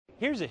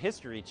Here's a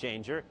history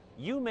changer.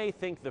 You may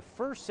think the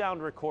first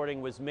sound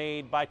recording was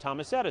made by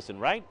Thomas Edison,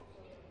 right?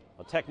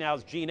 Well, Tech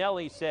Now's Gene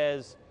Ellie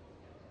says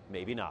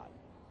maybe not.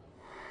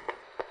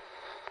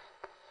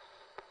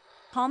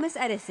 Thomas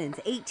Edison's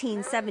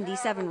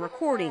 1877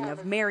 recording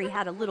of Mary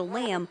Had a Little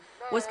Lamb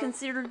was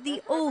considered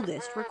the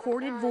oldest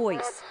recorded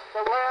voice.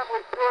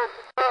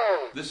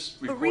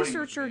 But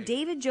researcher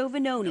David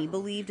Giovannoni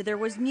believed there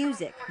was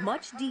music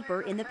much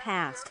deeper in the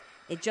past.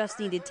 It just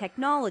needed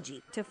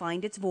technology to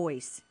find its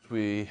voice.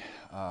 We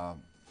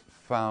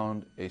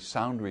found a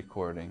sound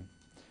recording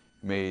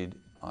made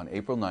on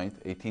April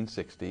 9th,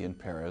 1860 in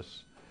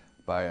Paris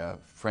by a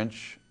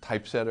French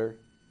typesetter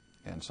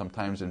and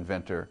sometimes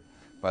inventor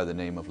by the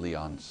name of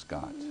Leon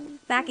Scott.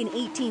 Back in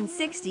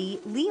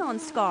 1860, Leon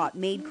Scott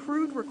made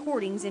crude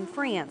recordings in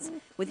France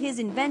with his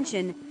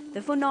invention,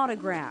 the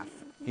phonautograph.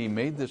 He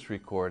made this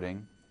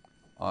recording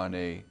on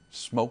a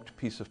smoked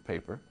piece of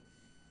paper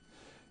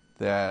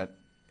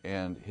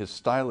and his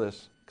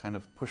stylus kind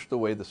of pushed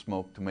away the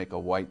smoke to make a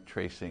white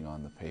tracing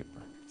on the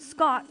paper.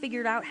 Scott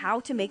figured out how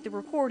to make the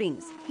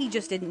recordings. He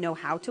just didn't know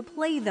how to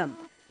play them.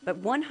 But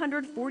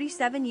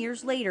 147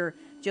 years later,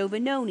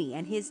 Giovannoni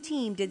and his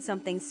team did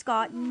something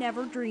Scott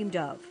never dreamed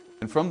of.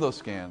 And from those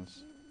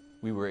scans,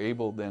 we were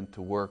able then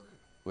to work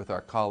with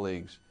our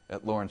colleagues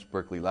at Lawrence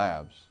Berkeley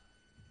Labs,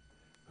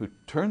 who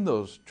turned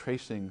those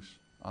tracings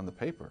on the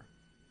paper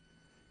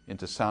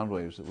into sound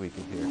waves that we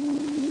could hear.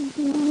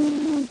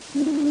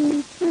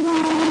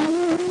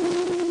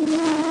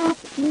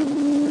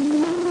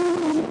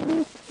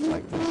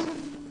 Like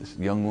this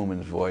young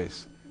woman's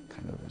voice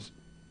kind of is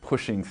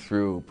pushing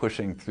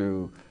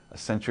through a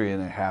century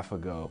and a half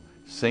ago,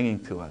 singing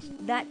to us.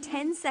 That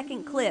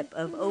 10-second clip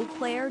of Au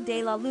Clair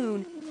de la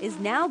Lune is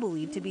now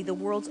believed to be the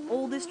world's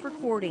oldest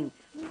recording,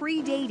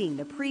 predating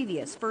the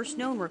previous first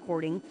known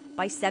recording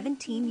by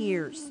 17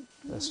 years.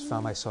 I just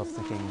found myself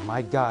thinking,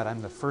 my God,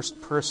 I'm the first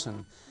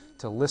person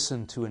to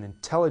listen to an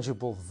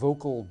intelligible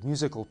vocal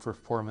musical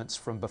performance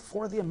from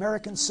before the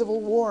American Civil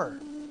War.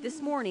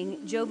 This morning,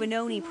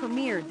 Giovannoni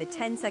premiered the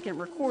 10-second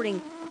recording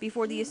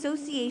before the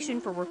Association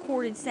for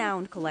Recorded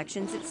Sound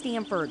Collections at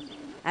Stanford.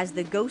 As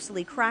the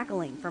ghostly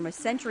crackling from a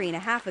century and a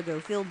half ago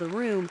filled the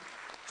room,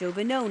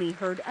 Giovannoni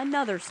heard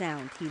another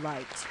sound he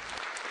liked.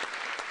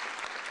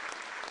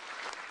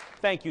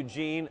 Thank you,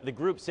 Gene. The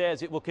group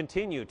says it will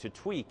continue to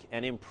tweak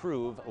and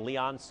improve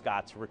Leon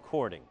Scott's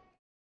recording.